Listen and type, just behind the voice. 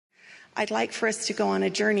I'd like for us to go on a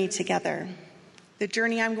journey together. The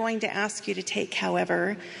journey I'm going to ask you to take,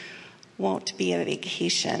 however, won't be a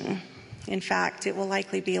vacation. In fact, it will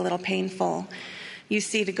likely be a little painful. You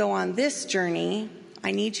see, to go on this journey,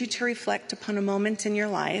 I need you to reflect upon a moment in your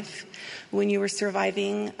life when you were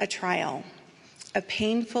surviving a trial, a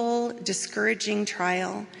painful, discouraging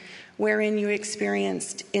trial wherein you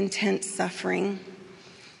experienced intense suffering.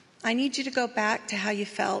 I need you to go back to how you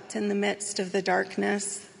felt in the midst of the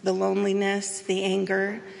darkness, the loneliness, the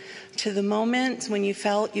anger, to the moment when you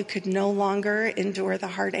felt you could no longer endure the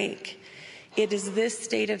heartache. It is this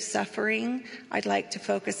state of suffering I'd like to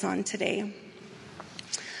focus on today.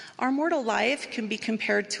 Our mortal life can be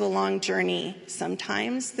compared to a long journey.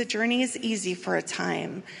 Sometimes the journey is easy for a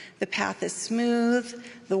time. The path is smooth,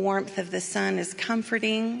 the warmth of the sun is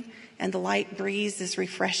comforting, and the light breeze is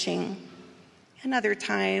refreshing. And other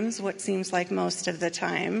times, what seems like most of the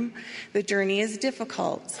time, the journey is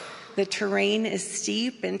difficult. The terrain is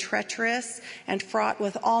steep and treacherous and fraught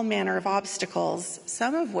with all manner of obstacles,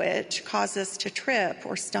 some of which cause us to trip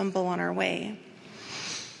or stumble on our way.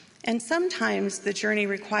 And sometimes the journey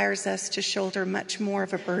requires us to shoulder much more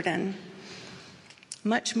of a burden,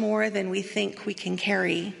 much more than we think we can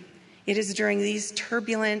carry. It is during these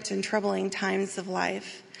turbulent and troubling times of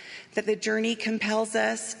life that the journey compels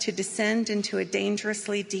us to descend into a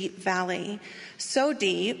dangerously deep valley, so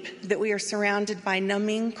deep that we are surrounded by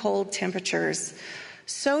numbing cold temperatures,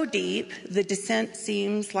 so deep the descent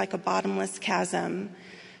seems like a bottomless chasm,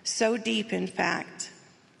 so deep, in fact,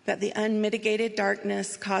 that the unmitigated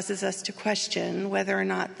darkness causes us to question whether or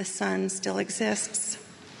not the sun still exists.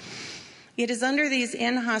 It is under these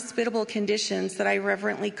inhospitable conditions that I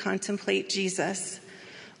reverently contemplate Jesus,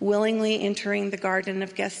 willingly entering the Garden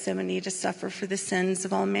of Gethsemane to suffer for the sins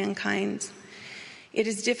of all mankind. It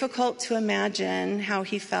is difficult to imagine how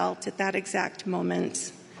he felt at that exact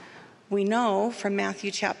moment. We know from Matthew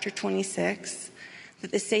chapter 26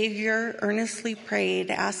 that the Savior earnestly prayed,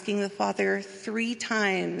 asking the Father 3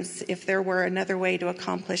 times if there were another way to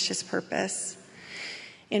accomplish his purpose.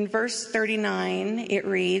 In verse 39, it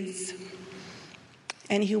reads,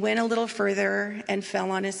 "And he went a little further and fell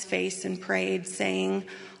on his face and prayed, saying,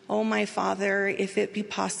 'O my Father, if it be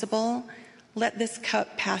possible, let this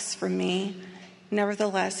cup pass from me.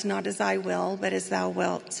 Nevertheless, not as I will, but as thou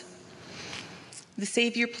wilt.'" The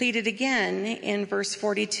Savior pleaded again in verse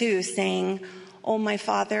 42, saying, "O my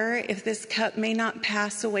Father, if this cup may not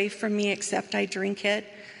pass away from me except I drink it,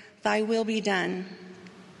 thy will be done."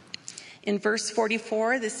 In verse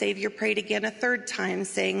 44, the Savior prayed again a 3rd time,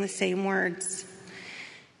 saying the same words.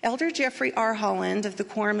 Elder Jeffrey R. Holland of the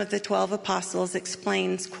Quorum of the 12 Apostles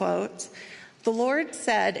explains, quote, "The Lord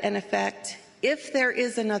said, in effect, 'If there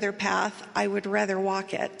is another path, I would rather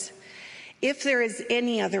walk it. If there is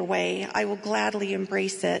any other way, I will gladly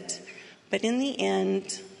embrace it. But in the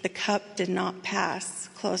end, the cup did not pass,'"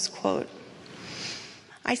 close quote.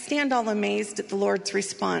 I stand all amazed at the Lord's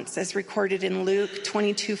response as recorded in Luke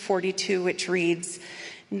 22:42, which reads,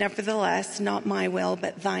 "Nevertheless, not my will,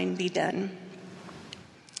 but thine be done."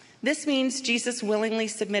 This means Jesus willingly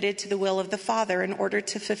submitted to the will of the Father in order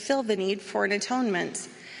to fulfill the need for an atonement.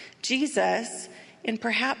 Jesus, in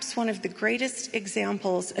perhaps one of the greatest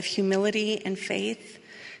examples of humility and faith,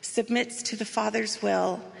 submits to the Father's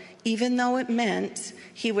will, even though it meant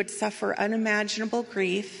he would suffer unimaginable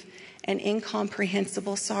grief and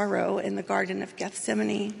incomprehensible sorrow in the Garden of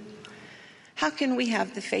Gethsemane. How can we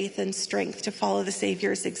have the faith and strength to follow the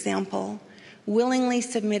Savior's example, willingly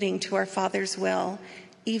submitting to our Father's will,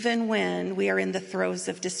 even when we are in the throes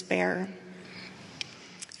of despair?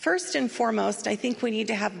 First and foremost, I think we need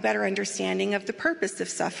to have a better understanding of the purpose of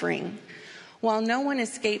suffering. While no one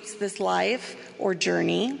escapes this life or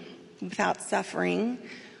journey without suffering,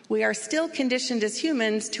 we are still conditioned as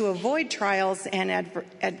humans to avoid trials and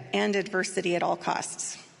adversity at all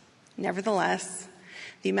costs. Nevertheless,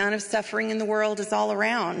 the amount of suffering in the world is all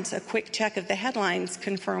around. A quick check of the headlines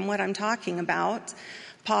confirm what I'm talking about.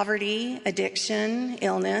 Poverty, addiction,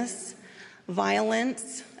 illness,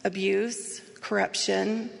 violence, abuse,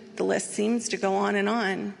 corruption. The list seems to go on and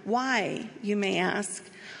on. Why, you may ask?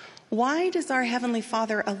 Why does our Heavenly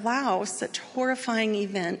Father allow such horrifying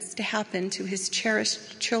events to happen to his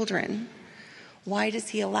cherished children? Why does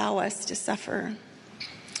he allow us to suffer?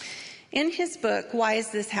 In his book, Why Is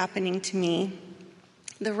This Happening to Me?,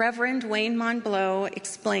 the Reverend Wayne Monblow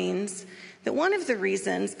explains that one of the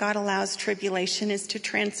reasons God allows tribulation is to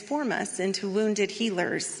transform us into wounded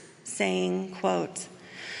healers, saying, quote,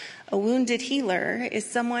 "A wounded healer is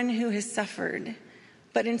someone who has suffered.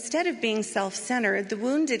 But instead of being self-centered, the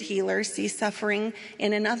wounded healer sees suffering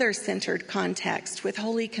in an other-centered context with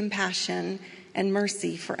holy compassion and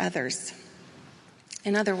mercy for others.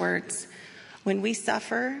 In other words, when we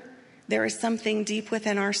suffer, there is something deep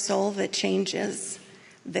within our soul that changes,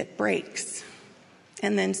 that breaks,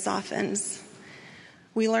 and then softens.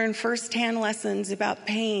 We learn firsthand lessons about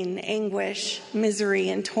pain, anguish, misery,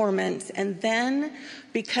 and torment. And then,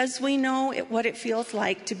 because we know what it feels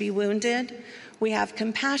like to be wounded, we have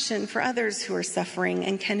compassion for others who are suffering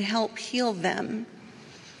and can help heal them.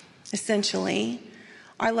 Essentially,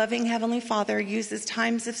 our loving Heavenly Father uses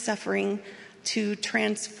times of suffering to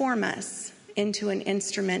transform us into an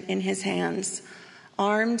instrument in His hands,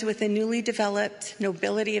 armed with a newly developed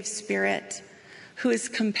nobility of spirit, who is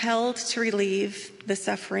compelled to relieve the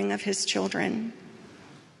suffering of His children.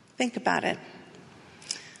 Think about it.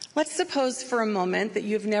 Let's suppose for a moment that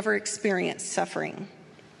you've never experienced suffering.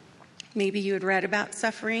 Maybe you had read about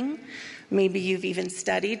suffering. Maybe you've even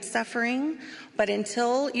studied suffering. But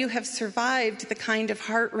until you have survived the kind of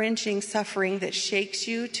heart-wrenching suffering that shakes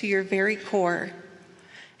you to your very core,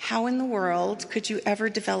 how in the world could you ever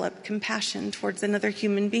develop compassion towards another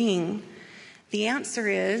human being? The answer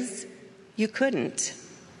is, you couldn't.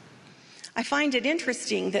 I find it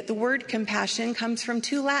interesting that the word compassion comes from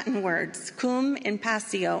two Latin words, cum and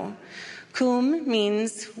passio. Cum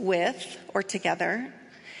means with or together,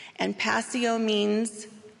 and passio means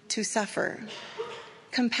to suffer.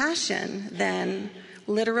 Compassion, then,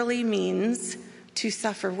 literally means to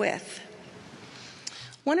suffer with.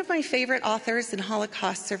 One of my favorite authors and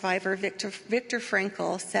Holocaust survivor, Viktor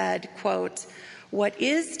Frankl, said, quote, "What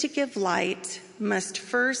is to give light must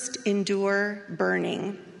first endure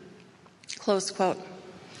burning." Close quote.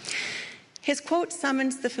 His quote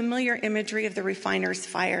summons the familiar imagery of the refiner's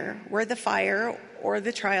fire, where the fire, or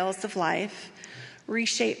the trials of life,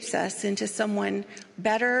 reshapes us into someone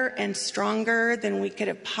better and stronger than we could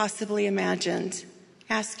have possibly imagined.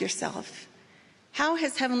 Ask yourself, how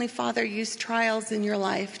has Heavenly Father used trials in your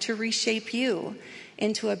life to reshape you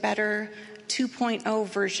into a better 2.0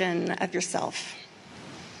 version of yourself?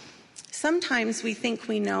 Sometimes we think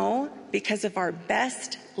we know, because of our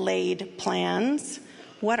best laid plans,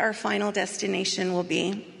 what our final destination will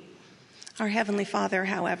be. Our Heavenly Father,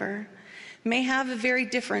 however, may have a very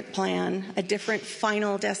different plan, a different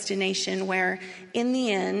final destination where, in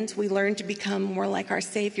the end, we learn to become more like our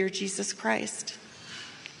Savior, Jesus Christ.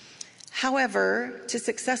 However, to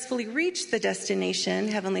successfully reach the destination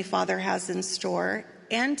Heavenly Father has in store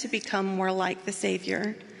and to become more like the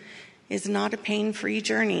Savior is not a pain-free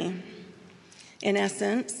journey. In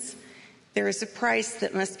essence, there is a price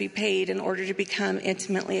that must be paid in order to become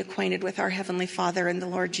intimately acquainted with our Heavenly Father and the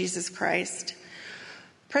Lord Jesus Christ.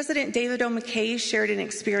 President David O. McKay shared an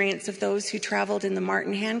experience of those who traveled in the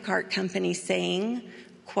Martin Handcart Company saying,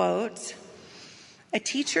 quote, "A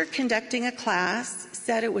teacher conducting a class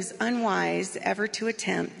said it was unwise ever to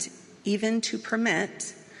attempt, even to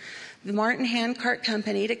permit, the Martin Handcart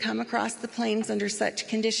Company to come across the plains under such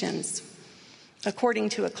conditions. According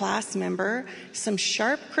to a class member, some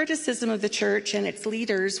sharp criticism of the church and its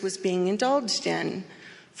leaders was being indulged in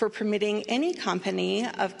for permitting any company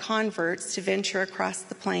of converts to venture across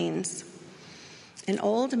the plains. An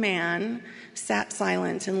old man sat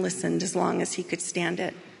silent and listened as long as he could stand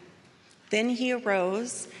it. Then he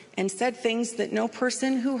arose and said things that no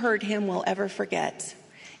person who heard him will ever forget.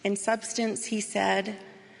 In substance, he said,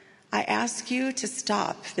 'I ask you to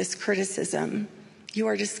stop this criticism. You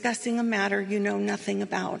are discussing a matter you know nothing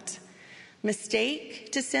about.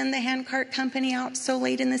 Mistake to send the handcart company out so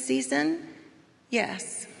late in the season?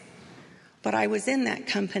 Yes. But I was in that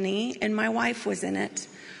company, and my wife was in it.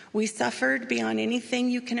 We suffered beyond anything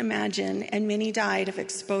you can imagine, and many died of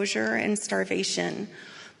exposure and starvation.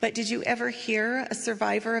 But did you ever hear a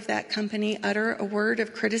survivor of that company utter a word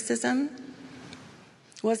of criticism?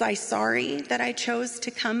 Was I sorry that I chose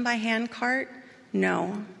to come by handcart?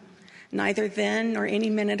 No. Neither then nor any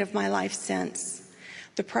minute of my life since.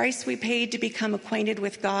 The price we paid to become acquainted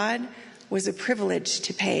with God was a privilege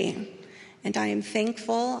to pay, and I am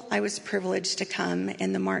thankful I was privileged to come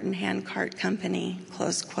in the Martin Handcart Company,"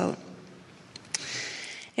 close quote.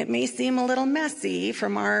 It may seem a little messy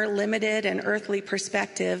from our limited and earthly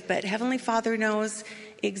perspective, but Heavenly Father knows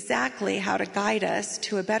exactly how to guide us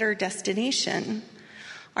to a better destination.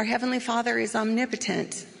 Our Heavenly Father is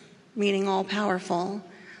omnipotent, meaning all-powerful,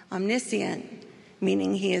 omniscient,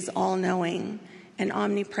 meaning He is all-knowing, and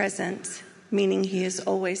omnipresent, meaning He is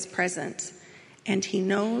always present, and He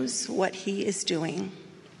knows what He is doing.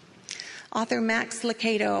 Author Max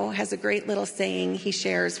Lucado has a great little saying he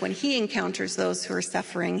shares when he encounters those who are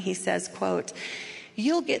suffering. He says, quote,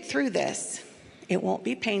 "You'll get through this. It won't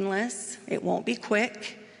be painless. It won't be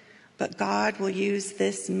quick, but God will use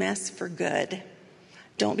this mess for good.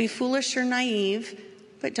 Don't be foolish or naive,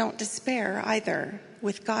 but don't despair either.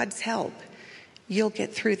 With God's help, you'll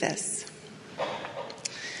get through this.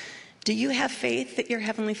 Do you have faith that your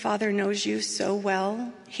Heavenly Father knows you so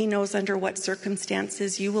well? He knows under what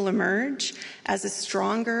circumstances you will emerge as a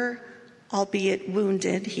stronger, albeit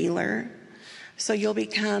wounded, healer. So you'll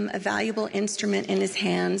become a valuable instrument in His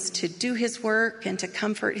hands to do His work and to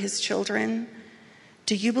comfort His children.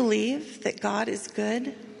 Do you believe that God is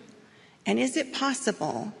good? And is it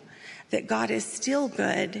possible that God is still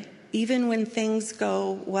good even when things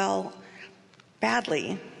go, well,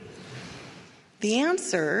 badly? The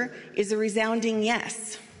answer is a resounding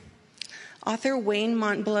yes. Author Wayne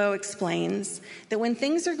Montbello explains that when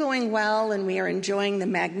things are going well and we are enjoying the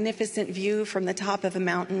magnificent view from the top of a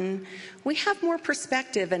mountain, we have more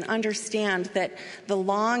perspective and understand that the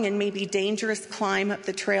long and maybe dangerous climb up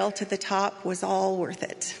the trail to the top was all worth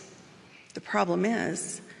it. The problem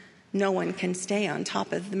is, no one can stay on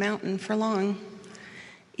top of the mountain for long.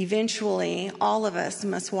 Eventually, all of us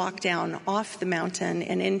must walk down off the mountain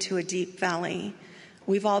and into a deep valley.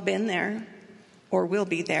 We've all been there, or will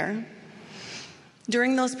be there.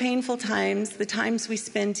 During those painful times, the times we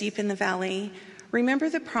spend deep in the valley, remember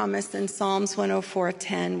the promise in Psalms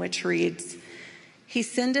 104:10, which reads, "He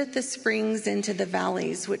sendeth the springs into the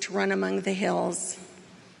valleys which run among the hills."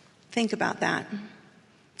 Think about that.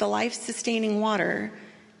 The life-sustaining water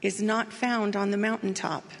is not found on the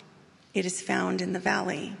mountaintop. It is found in the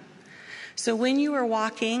valley. So when you are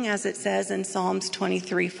walking, as it says in Psalms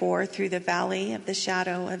 23:4, through the valley of the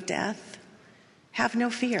shadow of death, have no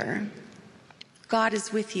fear. God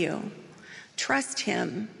is with you. Trust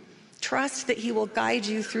Him. Trust that He will guide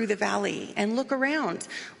you through the valley. And look around.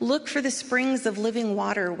 Look for the springs of living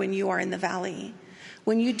water when you are in the valley.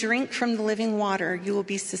 When you drink from the living water, you will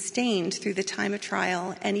be sustained through the time of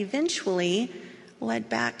trial and eventually led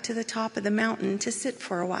back to the top of the mountain to sit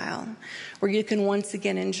for a while, where you can once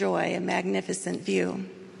again enjoy a magnificent view.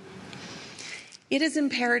 It is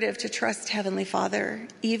imperative to trust Heavenly Father,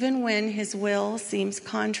 even when His will seems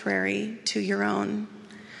contrary to your own.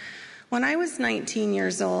 When I was 19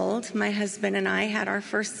 years old, my husband and I had our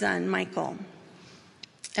first son, Michael.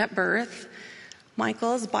 At birth,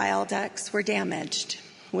 Michael's bile ducts were damaged,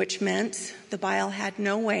 which meant the bile had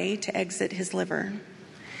no way to exit his liver.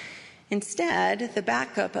 Instead, the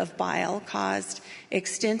backup of bile caused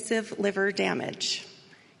extensive liver damage.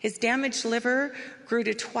 His damaged liver grew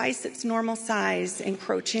to twice its normal size,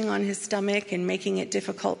 encroaching on his stomach and making it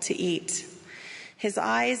difficult to eat. His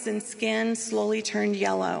eyes and skin slowly turned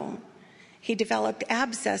yellow. He developed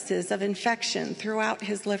abscesses of infection throughout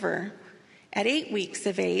his liver. At 8 weeks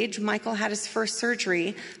of age, Michael had his first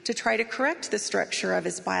surgery to try to correct the structure of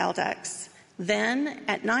his bile ducts. Then,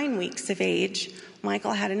 at 9 weeks of age,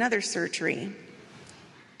 Michael had another surgery.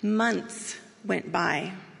 Months went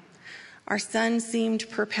by. Our son seemed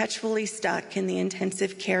perpetually stuck in the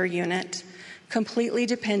intensive care unit, completely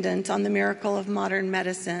dependent on the miracle of modern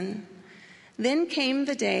medicine. Then came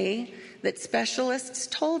the day that specialists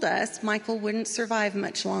told us Michael wouldn't survive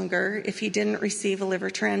much longer if he didn't receive a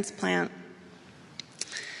liver transplant.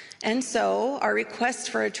 And so our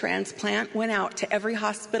request for a transplant went out to every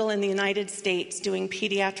hospital in the United States doing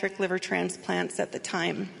pediatric liver transplants at the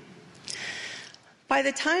time. By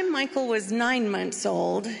the time Michael was 9 months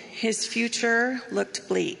old, his future looked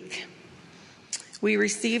bleak. We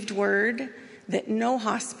received word that no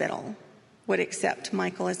hospital would accept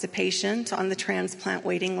Michael as a patient on the transplant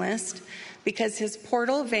waiting list because his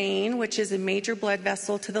portal vein, which is a major blood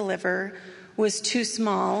vessel to the liver, was too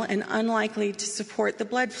small and unlikely to support the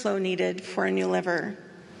blood flow needed for a new liver.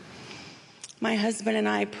 My husband and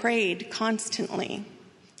I prayed constantly,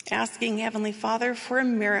 asking Heavenly Father for a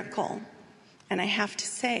miracle. And I have to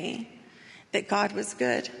say that God was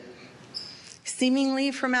good.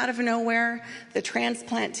 Seemingly from out of nowhere, the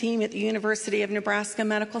transplant team at the University of Nebraska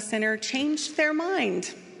Medical Center changed their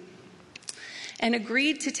mind and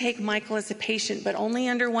agreed to take Michael as a patient, but only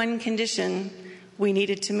under one condition: we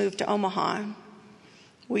needed to move to Omaha.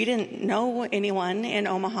 We didn't know anyone in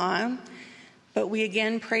Omaha, but we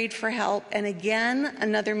again prayed for help, and again,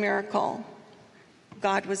 another miracle.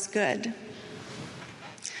 God was good.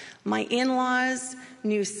 My in-laws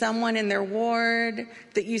knew someone in their ward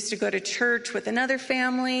that used to go to church with another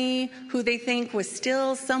family who they think was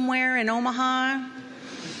still somewhere in Omaha.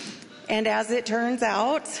 And as it turns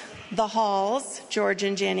out, the Halls, George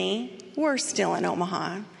and Jenny, were still in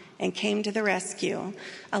Omaha and came to the rescue,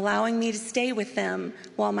 allowing me to stay with them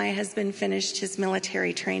while my husband finished his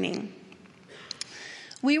military training.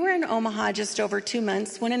 We were in Omaha just over 2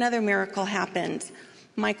 months when another miracle happened.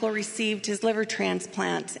 Michael received his liver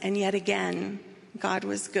transplant, and yet again, God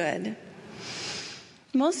was good.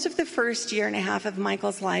 Most of the first year and a half of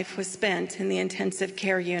Michael's life was spent in the intensive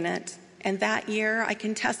care unit, and that year I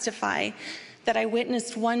can testify that I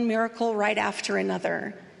witnessed one miracle right after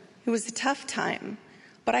another. It was a tough time,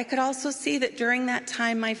 but I could also see that during that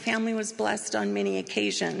time my family was blessed on many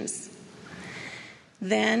occasions.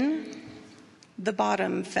 Then the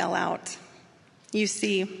bottom fell out. You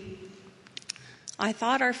see, I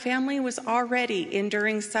thought our family was already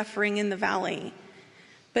enduring suffering in the valley,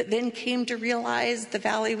 but then came to realize the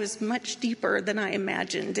valley was much deeper than I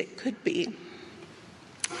imagined it could be.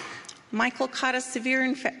 Michael caught a severe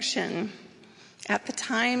infection. At the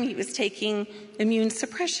time, he was taking immune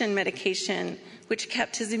suppression medication, which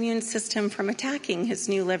kept his immune system from attacking his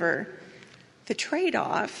new liver. The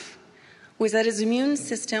trade-off was that his immune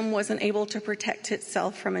system wasn't able to protect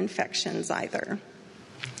itself from infections either.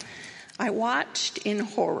 I watched in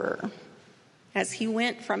horror as he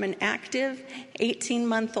went from an active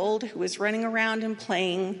 18-month-old who was running around and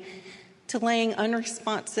playing to laying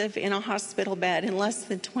unresponsive in a hospital bed in less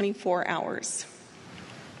than 24 hours.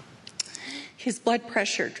 His blood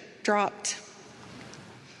pressure dropped.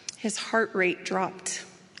 His heart rate dropped.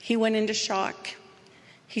 He went into shock.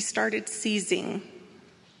 He started seizing.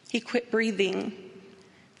 He quit breathing.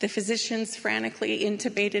 The physicians frantically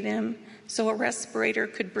intubated him so a respirator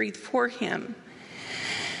could breathe for him.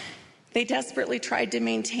 They desperately tried to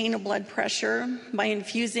maintain a blood pressure by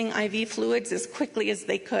infusing IV fluids as quickly as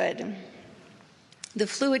they could. The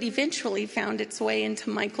fluid eventually found its way into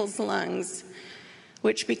Michael's lungs,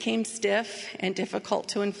 which became stiff and difficult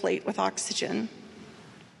to inflate with oxygen.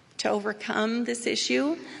 To overcome this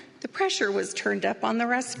issue, the pressure was turned up on the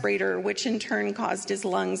respirator, which in turn caused his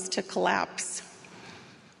lungs to collapse.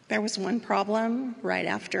 There was one problem right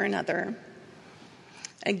after another.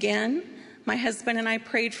 Again, my husband and I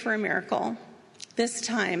prayed for a miracle. This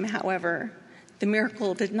time, however, the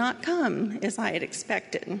miracle did not come as I had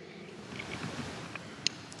expected.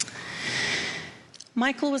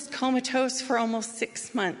 Michael was comatose for almost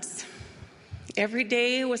 6 months. Every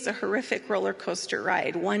day was a horrific roller coaster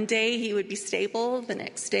ride. One day he would be stable, the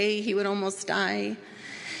next day he would almost die.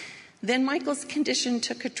 Then Michael's condition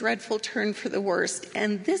took a dreadful turn for the worst,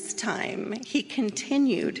 and this time he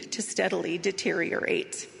continued to steadily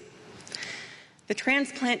deteriorate. The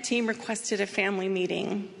transplant team requested a family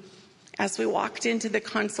meeting. As we walked into the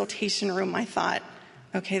consultation room, I thought,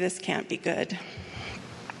 okay, this can't be good.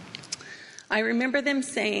 I remember them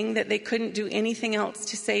saying that they couldn't do anything else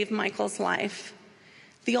to save Michael's life.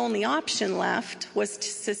 The only option left was to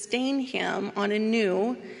sustain him on a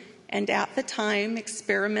new and at the time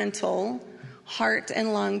experimental heart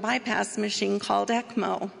and lung bypass machine called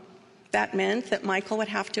ECMO. That meant that Michael would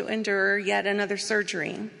have to endure yet another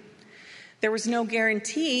surgery. There was no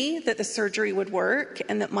guarantee that the surgery would work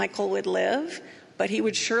and that Michael would live, but he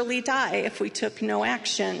would surely die if we took no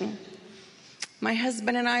action. My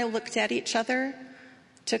husband and I looked at each other,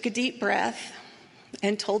 took a deep breath,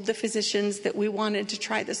 and told the physicians that we wanted to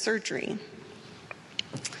try the surgery.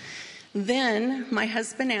 Then my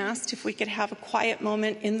husband asked if we could have a quiet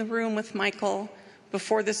moment in the room with Michael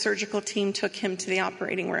before the surgical team took him to the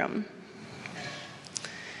operating room.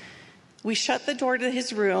 We shut the door to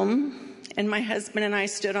his room, and my husband and I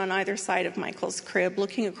stood on either side of Michael's crib,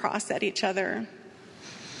 looking across at each other.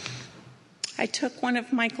 I took one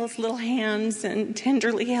of Michael's little hands and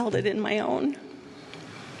tenderly held it in my own,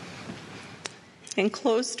 and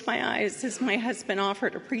closed my eyes as my husband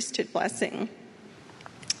offered a priesthood blessing.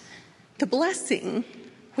 The blessing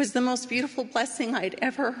was the most beautiful blessing I'd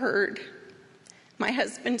ever heard. My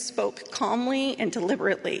husband spoke calmly and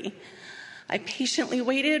deliberately. I patiently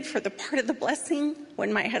waited for the part of the blessing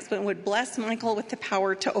when my husband would bless Michael with the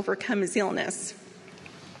power to overcome his illness.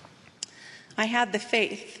 I had the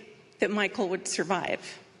faith that Michael would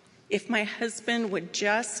survive if my husband would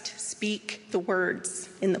just speak the words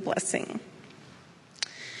in the blessing.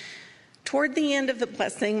 Toward the end of the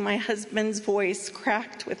blessing, my husband's voice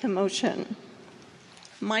cracked with emotion.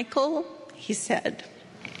 "Michael," he said,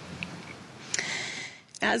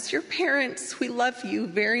 "as your parents, we love you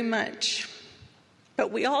very much, but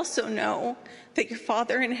we also know that your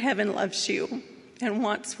Father in heaven loves you and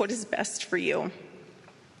wants what is best for you.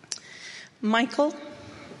 Michael,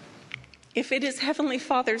 if it is Heavenly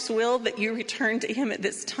Father's will that you return to him at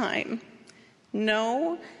this time,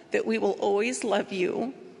 know that we will always love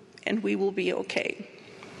you and we will be okay.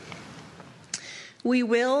 We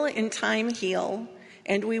will in time heal,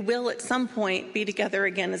 and we will at some point be together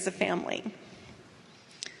again as a family."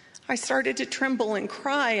 I started to tremble and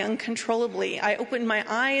cry uncontrollably. I opened my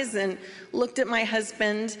eyes and looked at my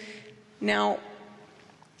husband. Now,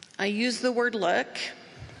 I use the word look,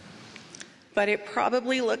 but it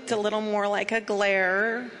probably looked a little more like a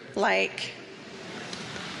glare, like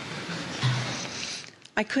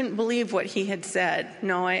I couldn't believe what he had said.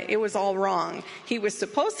 No, it was all wrong. He was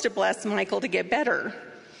supposed to bless Michael to get better.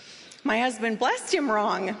 My husband blessed him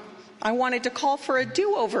wrong. I wanted to call for a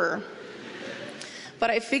do-over, but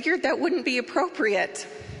I figured that wouldn't be appropriate.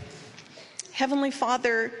 Heavenly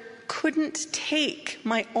Father couldn't take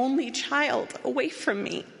my only child away from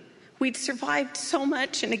me. We'd survived so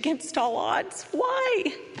much and against all odds.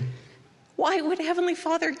 Why? Why would Heavenly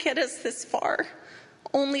Father get us this far,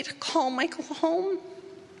 only to call Michael home?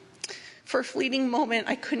 For a fleeting moment,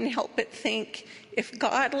 I couldn't help but think, if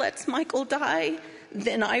God lets Michael die,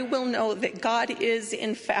 then I will know that God is,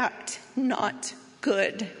 in fact, not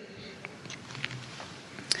good.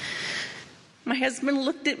 My husband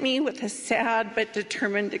looked at me with a sad but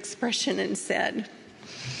determined expression and said,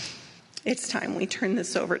 "It's time we turn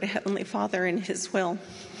this over to Heavenly Father and His will.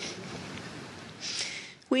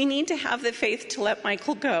 We need to have the faith to let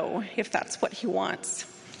Michael go if that's what he wants."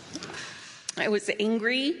 I was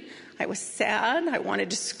angry, I was sad, I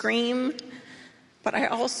wanted to scream, but I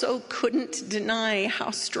also couldn't deny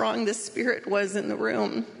how strong the Spirit was in the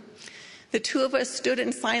room. The two of us stood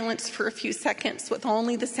in silence for a few seconds with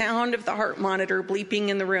only the sound of the heart monitor bleeping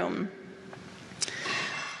in the room.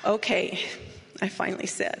 "Okay," I finally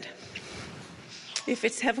said. "If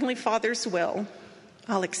it's Heavenly Father's will,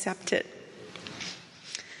 I'll accept it."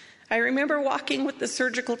 I remember walking with the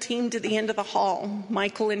surgical team to the end of the hall,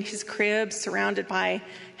 Michael in his crib, surrounded by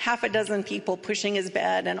half a dozen people pushing his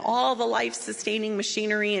bed and all the life-sustaining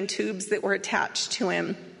machinery and tubes that were attached to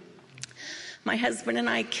him. My husband and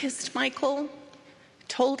I kissed Michael,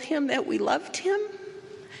 told him that we loved him,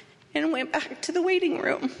 and went back to the waiting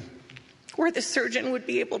room where the surgeon would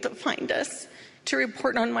be able to find us to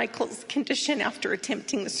report on Michael's condition after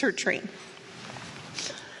attempting the surgery.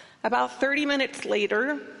 About 30 minutes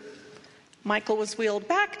later, Michael was wheeled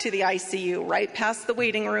back to the ICU, right past the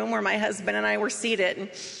waiting room where my husband and I were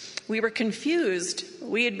seated. We were confused.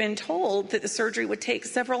 We had been told that the surgery would take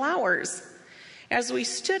several hours. As we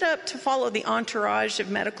stood up to follow the entourage of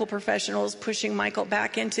medical professionals pushing Michael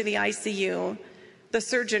back into the ICU, the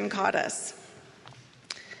surgeon caught us.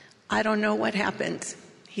 "I don't know what happened,"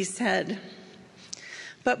 he said.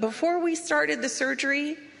 But before we started the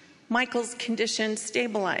surgery, Michael's condition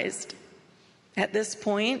stabilized. At this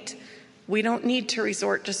point, we don't need to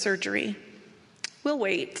resort to surgery. We'll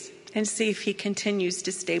wait and see if he continues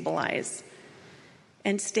to stabilize.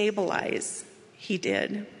 And stabilize he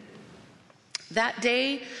did. That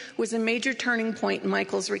day was a major turning point in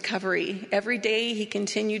Michael's recovery. Every day he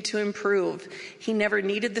continued to improve. He never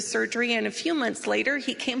needed the surgery, and a few months later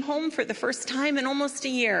he came home for the first time in almost a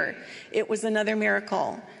year. It was another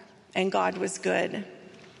miracle, and God was good.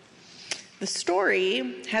 The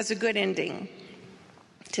story has a good ending.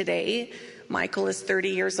 Today, Michael is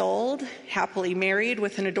 30 years old, happily married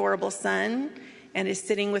with an adorable son, and is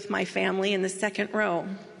sitting with my family in the second row.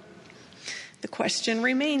 The question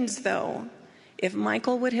remains, though, if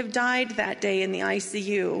Michael would have died that day in the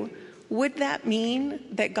ICU, would that mean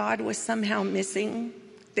that God was somehow missing,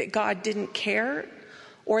 that God didn't care,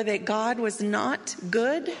 or that God was not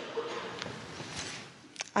good?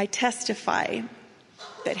 I testify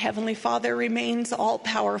that Heavenly Father remains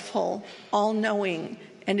all-powerful, all-knowing,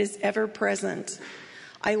 and is ever present.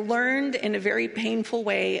 I learned in a very painful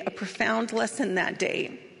way a profound lesson that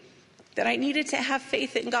day, that I needed to have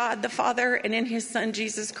faith in God the Father and in His Son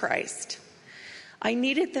Jesus Christ. I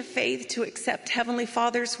needed the faith to accept Heavenly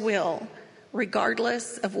Father's will,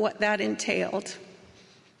 regardless of what that entailed.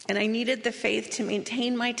 And I needed the faith to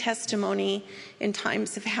maintain my testimony in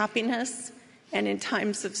times of happiness and in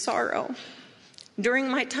times of sorrow, during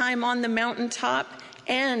my time on the mountaintop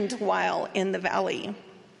and while in the valley.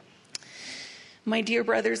 My dear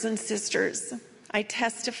brothers and sisters, I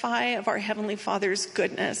testify of our Heavenly Father's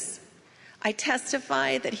goodness. I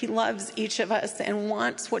testify that He loves each of us and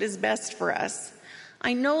wants what is best for us.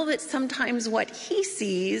 I know that sometimes what He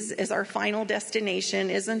sees as our final destination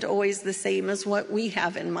isn't always the same as what we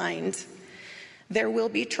have in mind. There will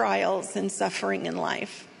be trials and suffering in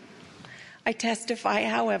life. I testify,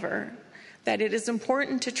 however, that it is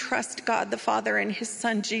important to trust God the Father and His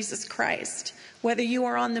Son Jesus Christ, whether you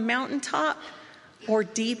are on the mountaintop or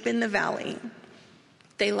deep in the valley.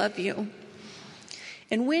 They love you.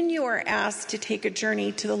 And when you are asked to take a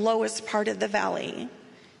journey to the lowest part of the valley,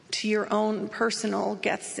 to your own personal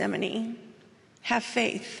Gethsemane, have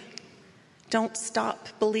faith. Don't stop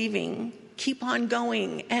believing. Keep on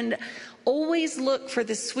going, and always look for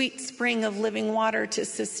the sweet spring of living water to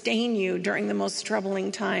sustain you during the most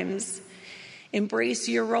troubling times. Embrace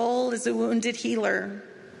your role as a wounded healer.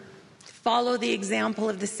 Follow the example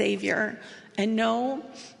of the Savior and know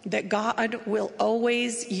that God will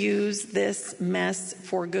always use this mess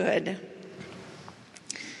for good.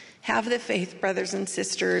 Have the faith, brothers and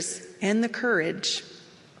sisters, and the courage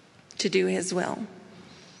to do his will.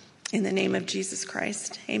 In the name of Jesus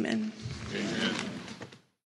Christ, amen. Amen.